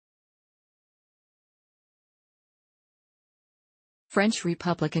French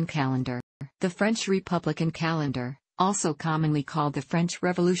Republican calendar. The French Republican calendar, also commonly called the French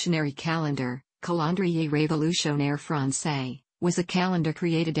Revolutionary calendar, calendrier révolutionnaire français, was a calendar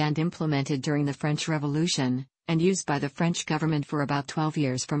created and implemented during the French Revolution, and used by the French government for about 12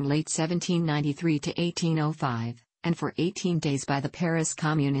 years from late 1793 to 1805, and for 18 days by the Paris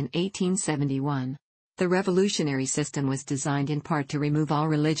Commune in 1871. The revolutionary system was designed in part to remove all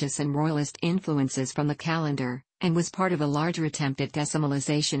religious and royalist influences from the calendar, and was part of a larger attempt at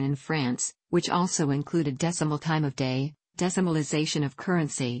decimalisation in France, which also included decimal time of day, decimalisation of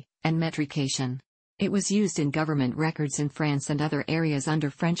currency, and metrication. It was used in government records in France and other areas under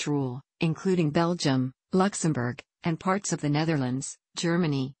French rule, including Belgium, Luxembourg, and parts of the Netherlands,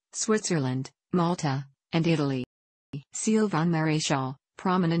 Germany, Switzerland, Malta, and Italy. Sylvain Maréchal,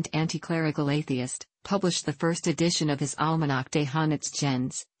 prominent anti-clerical atheist, published the first edition of his Almanach des Honnêtes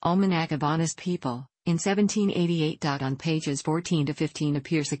gens, Almanac of Honest People, in 1788. On pages 14 to 15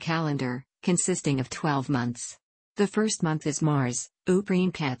 appears a calendar, consisting of 12 months. The first month is Mars, ou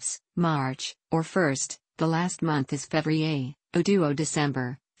Princeps, March, or first, the last month is Février, ou duo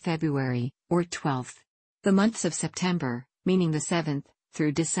December, February, or 12th. The months of September, meaning the 7th,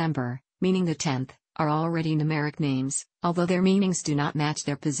 through December, meaning the 10th, are already numeric names, although their meanings do not match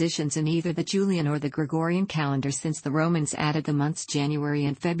their positions in either the Julian or the Gregorian calendar since the Romans added the months January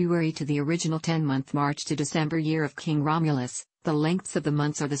and February to the original 10-month March to December year of King Romulus. The lengths of the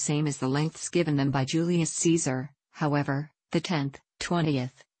months are the same as the lengths given them by Julius Caesar. However, the 10th,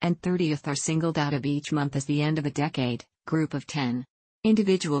 20th, and 30th are singled out of each month as the end of a decade, group of 10.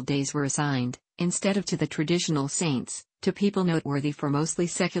 Individual days were assigned, instead of to the traditional saints, to people noteworthy for mostly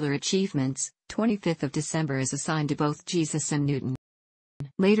secular achievements. 25th of December is assigned to both Jesus and Newton.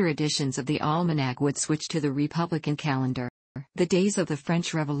 Later editions of the Almanac would switch to the Republican calendar. The days of the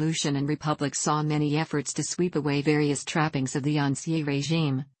French Revolution and Republic saw many efforts to sweep away various trappings of the Ancien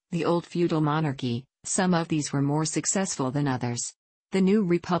Régime, the old feudal monarchy. Some of these were more successful than others. The new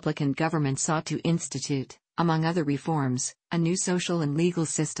Republican government sought to institute, among other reforms, a new social and legal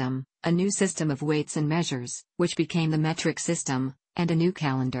system, a new system of weights and measures, which became the metric system, and a new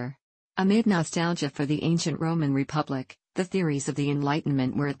calendar. Amid nostalgia for the ancient Roman Republic, the theories of the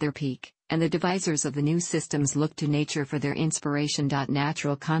Enlightenment were at their peak, and the devisers of the new systems looked to nature for their inspiration.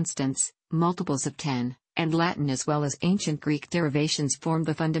 Natural constants, multiples of 10, and Latin as well as ancient Greek derivations formed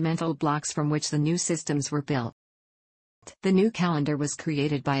the fundamental blocks from which the new systems were built. The new calendar was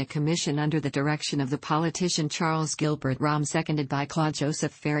created by a commission under the direction of the politician Charles Gilbert Rome, seconded by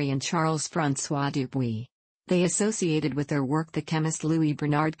Claude-Joseph Ferry and Charles-François Dupuy. They associated with their work the chemist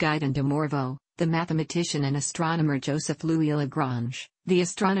Louis-Bernard Gaudin de Morveau, the mathematician and astronomer Joseph-Louis Lagrange, the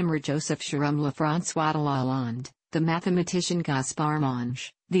astronomer Joseph-Jérôme Lefrançois de Lalande, the mathematician Gaspard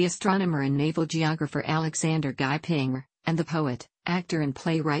Monge, the astronomer and naval geographer Alexander Guy Pingre, and the poet, actor and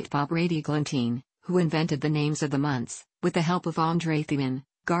playwright Bob Rady-Glantine, who invented the names of the months, with the help of André Thibault,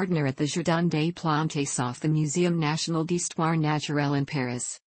 gardener at the Jardin des Plantes of the Muséum National d'Histoire Naturelle in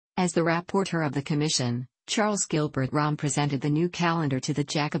Paris. As the rapporteur of the commission, Charles Gilbert Rome presented the new calendar to the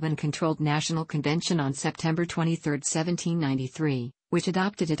Jacobin-controlled National Convention on September 23, 1793, which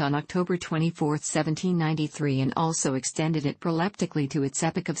adopted it on October 24, 1793 and also extended it proleptically to its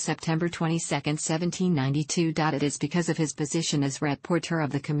epoch of September 22, 1792. It is because of his position as rapporteur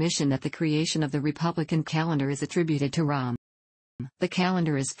of the commission that the creation of the Republican calendar is attributed to Rome. The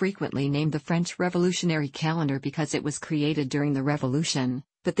calendar is frequently named the French Revolutionary calendar because it was created during the Revolution,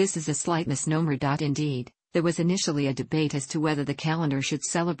 but this is a slight misnomer. Indeed, there was initially a debate as to whether the calendar should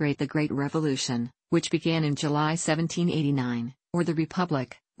celebrate the Great Revolution, which began in July 1789, or the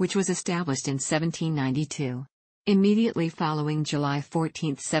Republic, which was established in 1792. Immediately following July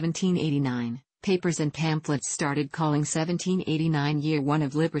 14, 1789, papers and pamphlets started calling 1789 Year One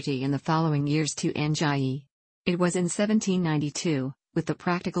of Liberty and the following years to NJE. It was in 1792, with the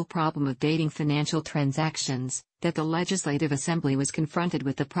practical problem of dating financial transactions, that the Legislative Assembly was confronted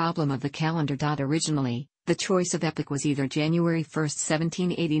with the problem of the calendar. Originally, the choice of epoch was either January 1,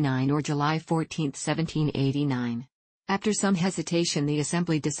 1789 or July 14, 1789. After some hesitation, the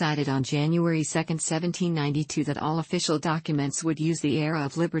Assembly decided on January 2, 1792 that all official documents would use the era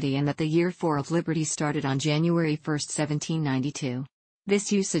of liberty and that the year 4 of liberty started on January 1, 1792.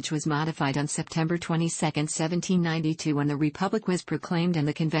 This usage was modified on September 22, 1792 when the Republic was proclaimed and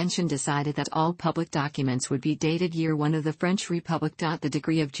the Convention decided that all public documents would be dated Year 1 of the French Republic. The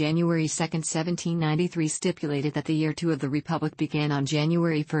decree of January 2, 1793 stipulated that the Year 2 of the Republic began on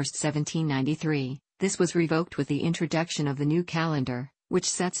January 1, 1793. This was revoked with the introduction of the new calendar, which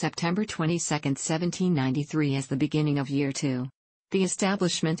set September 22, 1793 as the beginning of Year 2. The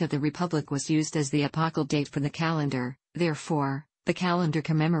establishment of the Republic was used as the epochal date for the calendar. Therefore, The calendar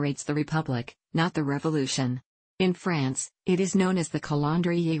commemorates the Republic, not the Revolution. In France, it is known as the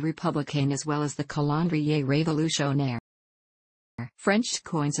calendrier républicain as well as the calendrier révolutionnaire. French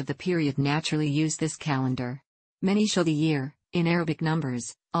coins of the period naturally use this calendar. Many show the year, in Arabic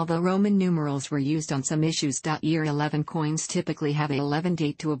numbers, although Roman numerals were used on some issues. Year 11 coins typically have a 11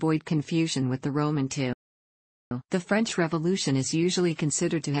 date to avoid confusion with the Roman 2. The French Revolution is usually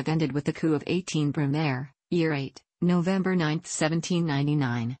considered to have ended with the coup of 18 Brumaire, year 8, November 9,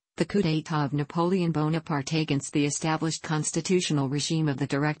 1799, the coup d'état of Napoleon Bonaparte against the established constitutional regime of the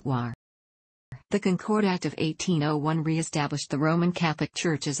Directoire. The Concordat of 1801 re-established the Roman Catholic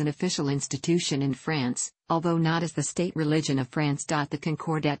Church as an official institution in France, although not as the state religion of France. The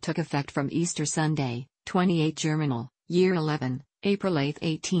Concordat took effect from Easter Sunday, 28 Germinal, year 11, April 8,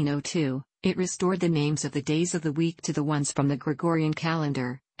 1802. It restored the names of the days of the week to the ones from the Gregorian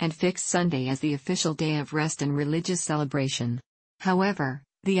calendar, and fixed Sunday as the official day of rest and religious celebration. However,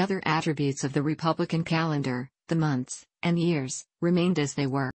 the other attributes of the Republican calendar, the months and years, remained as they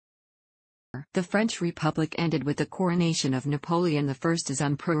were. The French Republic ended with the coronation of Napoleon I as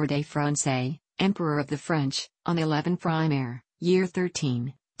Empereur des Français, Emperor of the French, on 11 Brumaire, year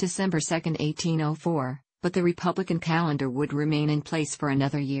 13, December 2, 1804, but the Republican calendar would remain in place for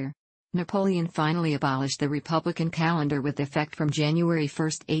another year. Napoleon finally abolished the Republican calendar with effect from January 1,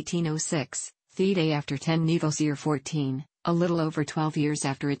 1806, the day after 10 Nivelles year 14, a little over 12 years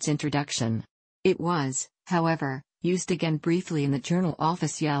after its introduction. It was, however, used again briefly in the Journal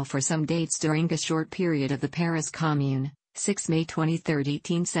officiel for some dates during a short period of the Paris Commune, 6 May 23,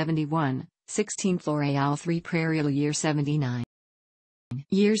 1871, 16 Floréal 3 Prairial year 79.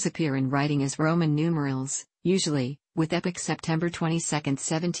 Years appear in writing as Roman numerals, usually, with epoch September 22,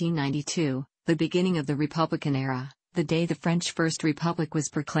 1792, the beginning of the Republican era, the day the French First Republic was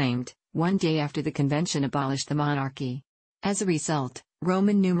proclaimed, one day after the convention abolished the monarchy. As a result,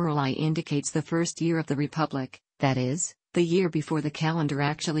 Roman numeral I indicates the first year of the Republic, that is, the year before the calendar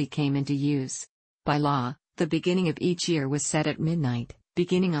actually came into use. By law, the beginning of each year was set at midnight,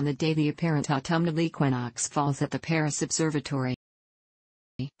 beginning on the day the apparent autumnal equinox falls at the Paris Observatory.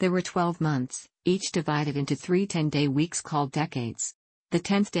 There were 12 months, each divided into 3 10-day weeks called decades. The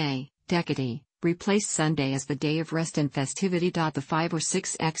 10th day, decade, replaced Sunday as the day of rest and festivity. The 5 or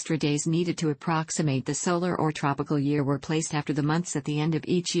 6 extra days needed to approximate the solar or tropical year were placed after the months at the end of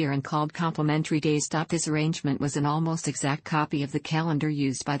each year and called complementary days. This arrangement was an almost exact copy of the calendar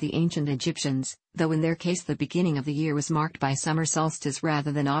used by the ancient Egyptians, though in their case the beginning of the year was marked by summer solstice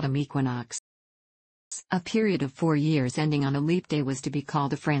rather than autumn equinox. A period of 4 years ending on a leap day was to be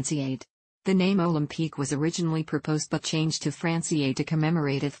called a Franciade. The name Olympique was originally proposed but changed to Franciade to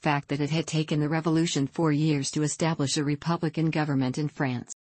commemorate the fact that it had taken the Revolution 4 years to establish a republican government in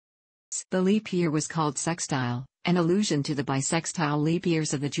France. The leap year was called sextile, an allusion to the bisextile leap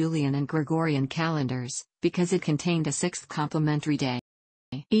years of the Julian and Gregorian calendars, because it contained a 6th complementary day.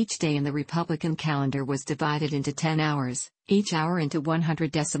 Each day in the Republican calendar was divided into 10 hours, each hour into 100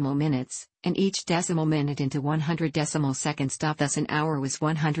 decimal minutes, and each decimal minute into 100 decimal seconds. Thus an hour was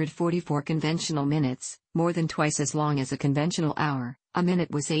 144 conventional minutes, more than twice as long as a conventional hour. A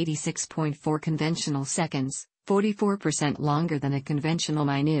minute was 86.4 conventional seconds, 44% longer than a conventional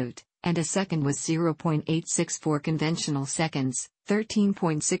minute, and a second was 0.864 conventional seconds,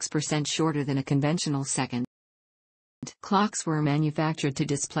 13.6% shorter than a conventional second. Clocks were manufactured to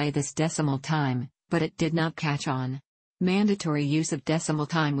display this decimal time, but it did not catch on. Mandatory use of decimal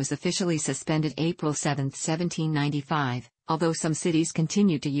time was officially suspended April 7, 1795, although some cities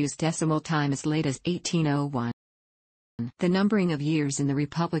continued to use decimal time as late as 1801. The numbering of years in the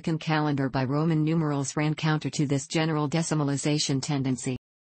Republican calendar by Roman numerals ran counter to this general decimalization tendency.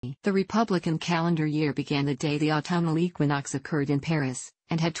 The Republican calendar year began the day the autumnal equinox occurred in Paris,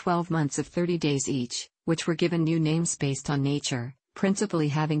 and had 12 months of 30 days each, which were given new names based on nature, principally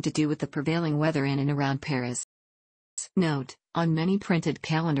having to do with the prevailing weather in and around Paris. Note, on many printed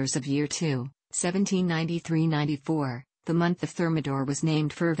calendars of year 2, 1793-94, the month of Thermidor was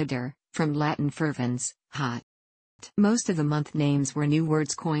named Fervidor, from Latin fervens, hot. Most of the month names were new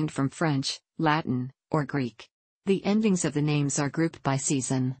words coined from French, Latin, or Greek. The endings of the names are grouped by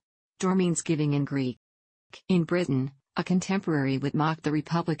season. Dor means giving in Greek. In Britain, a contemporary would mock the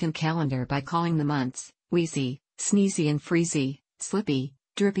Republican calendar by calling the months, wheezy, sneezy and freezy, slippy,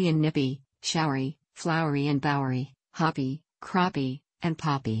 drippy and nippy, showery, flowery and bowery, hoppy, croppy, and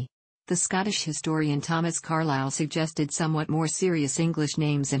poppy. The Scottish historian Thomas Carlyle suggested somewhat more serious English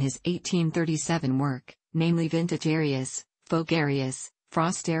names in his 1837 work, namely Vintagarius, Fogarius,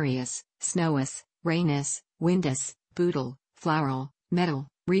 Frostarius, Snowus, Rainus, Windus, Boodle, Floweral, Metal,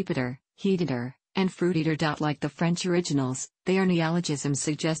 Repeater, Heater, and fruit eater. Like the French originals, they are neologisms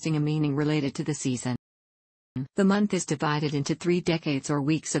suggesting a meaning related to the season. The month is divided into 3 decades or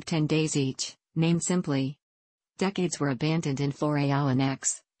weeks of 10 days each, named simply. Decades were abandoned in Floréal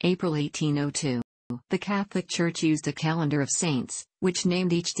Annex, April 1802. The Catholic Church used a calendar of saints, which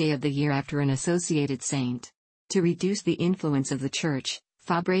named each day of the year after an associated saint. To reduce the influence of the Church,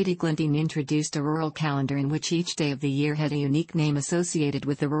 Fabre d'Églantine introduced a rural calendar in which each day of the year had a unique name associated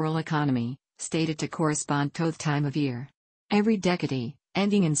with the rural economy, stated to correspond to the time of year. Every decade,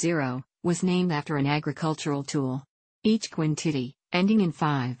 ending in 0, was named after an agricultural tool. Each quintidi, ending in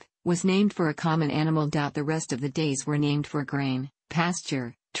 5, was named for a common animal. The rest of the days were named for grain,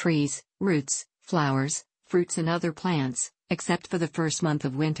 pasture, trees, roots, flowers, fruits and other plants, except for the first month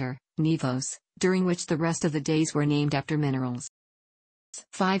of winter, Nivos, during which the rest of the days were named after minerals.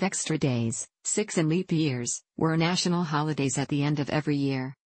 5 extra days, 6 in leap years, were national holidays at the end of every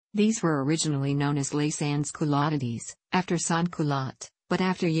year. These were originally known as les sans-culottes, after sans-culotte, but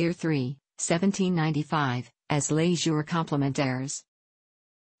after year 3, 1795, as les jours complémentaires.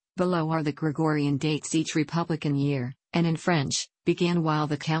 Below are the Gregorian dates each Republican year, and in French, began while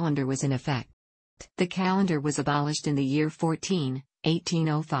the calendar was in effect. The calendar was abolished in the year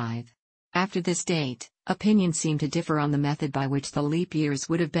 1805. After this date, opinions seem to differ on the method by which the leap years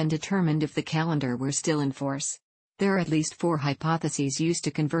would have been determined if the calendar were still in force. There are at least 4 hypotheses used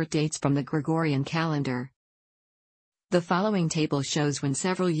to convert dates from the Gregorian calendar. The following table shows when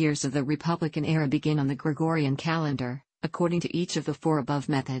several years of the Republican era begin on the Gregorian calendar, according to each of the 4 above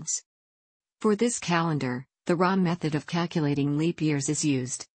methods. For this calendar, the raw method of calculating leap years is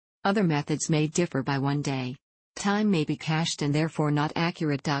used. Other methods may differ by 1 day. Time may be cached and therefore not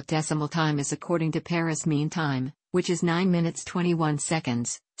accurate. Decimal time is according to Paris mean time, which is 9 minutes 21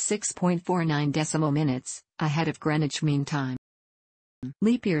 seconds, 6.49 decimal minutes, ahead of Greenwich Mean Time.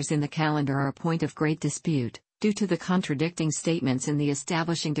 Leap years in the calendar are a point of great dispute, due to the contradicting statements in the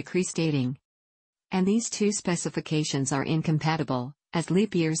establishing decree stating. And these 2 specifications are incompatible, as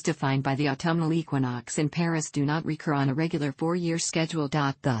leap years defined by the autumnal equinox in Paris do not recur on a regular 4-year schedule.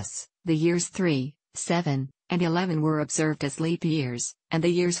 Thus, the years 3, 7, and 11 were observed as leap years, and the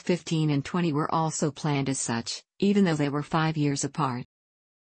years 15 and 20 were also planned as such, even though they were 5 years apart.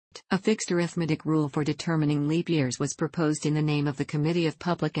 A fixed arithmetic rule for determining leap years was proposed in the name of the Committee of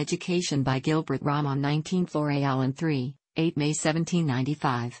Public Education by Gilbert Rham on 19 Floréal and 3, 8 May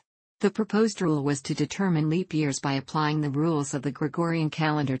 1795. The proposed rule was to determine leap years by applying the rules of the Gregorian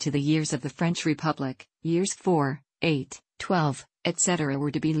calendar to the years of the French Republic. Years 4, 8, 12, etc. were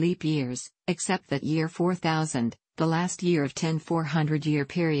to be leap years, except that year 4000, the last year of 10 400-year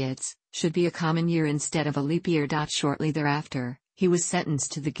periods, should be a common year instead of a leap year. Shortly thereafter, he was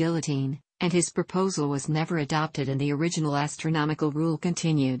sentenced to the guillotine, and his proposal was never adopted and the original astronomical rule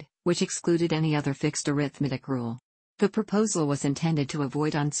continued, which excluded any other fixed arithmetic rule. The proposal was intended to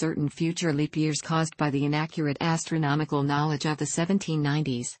avoid uncertain future leap years caused by the inaccurate astronomical knowledge of the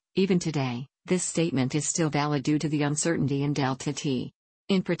 1790s. Even today, this statement is still valid due to the uncertainty in delta t.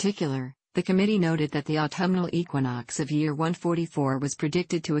 In particular, the committee noted that the autumnal equinox of year 144 was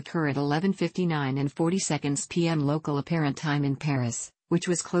predicted to occur at 11:59 and 40 seconds p.m. local apparent time in Paris, which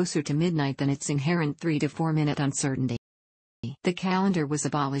was closer to midnight than its inherent 3 to 4 minute uncertainty. The calendar was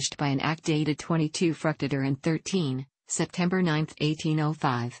abolished by an act dated 22 Fructidor and 13, September 9,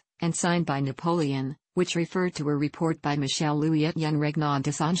 1805, and signed by Napoleon, which referred to a report by Michel-Louis-Étienne Regnaud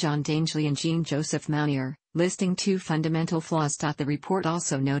de Saint-Jean d'Angely and Jean-Joseph Mounier, listing 2 fundamental flaws. The report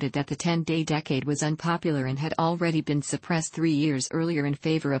also noted that the 10-day decade was unpopular and had already been suppressed 3 years earlier in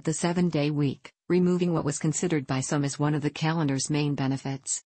favor of the 7-day week, removing what was considered by some as one of the calendar's main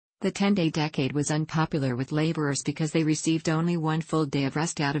benefits. The 10-day decade was unpopular with laborers because they received only 1 full day of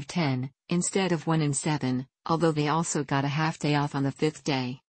rest out of 10, instead of 1 in 7, although they also got a half day off on the 5th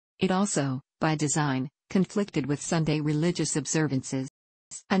day. It also, by design, conflicted with Sunday religious observances.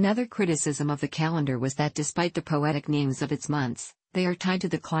 Another criticism of the calendar was that despite the poetic names of its months, they are tied to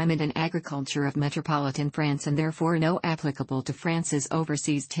the climate and agriculture of metropolitan France and therefore no applicable to France's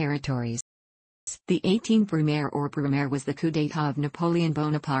overseas territories. The 18 Brumaire or Brumaire was the coup d'état of Napoleon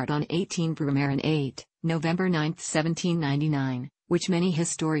Bonaparte on 18 Brumaire and 8, November 9, 1799, which many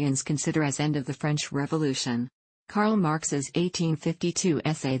historians consider as end of the French Revolution. Karl Marx's 1852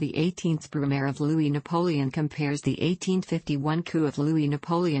 essay The 18th Brumaire of Louis Napoleon compares the 1851 coup of Louis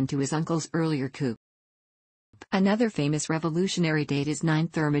Napoleon to his uncle's earlier coup. Another famous revolutionary date is 9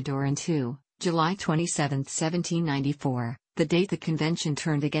 Thermidor and 2, July 27, 1794, the date the convention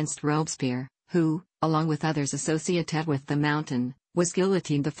turned against Robespierre, who, along with others associated with the Mountain, was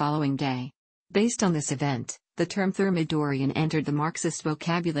guillotined the following day. Based on this event, The term thermidorian entered the Marxist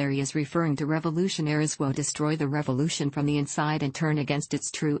vocabulary as referring to revolutionaries who destroy the revolution from the inside and turn against its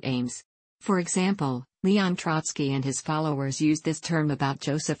true aims. For example, Leon Trotsky and his followers used this term about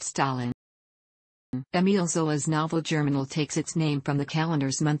Joseph Stalin. Emile Zola's novel Germinal takes its name from the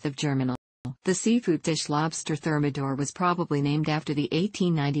calendar's month of Germinal. The seafood dish lobster thermidor was probably named after the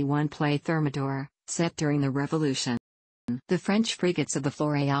 1891 play Thermidor, set during the Revolution. The French frigates of the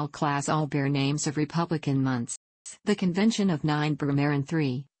Floréal class all bear names of Republican months. The Convention of 9 Brumaire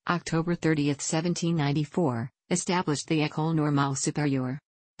 3, October 30, 1794, established the École Normale Supérieure.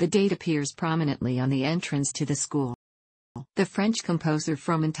 The date appears prominently on the entrance to the school. The French composer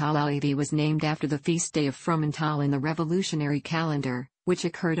Fromental Lévy was named after the feast day of Fromental in the revolutionary calendar, which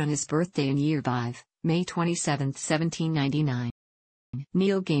occurred on his birthday in year 5, May 27, 1799.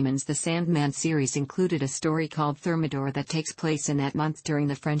 Neil Gaiman's The Sandman series included a story called Thermidor that takes place in that month during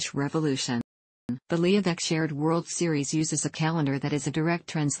the French Revolution. The Liavec Shared World series uses a calendar that is a direct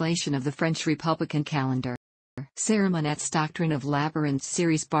translation of the French Republican calendar. Sarah Monette's Doctrine of Labyrinths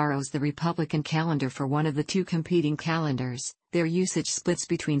series borrows the Republican calendar for one of the two competing calendars. Their usage splits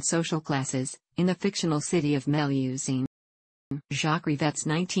between social classes, in the fictional city of Melusine. Jacques Rivette's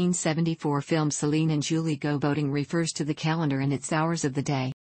 1974 film Céline and Julie Go Boating refers to the calendar and its hours of the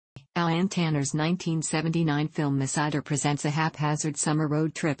day. Alain Tanner's 1979 film Masada presents a haphazard summer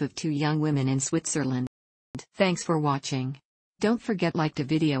road trip of two young women in Switzerland. Thanks for watching. Don't forget to like the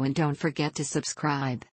video and don't forget to subscribe.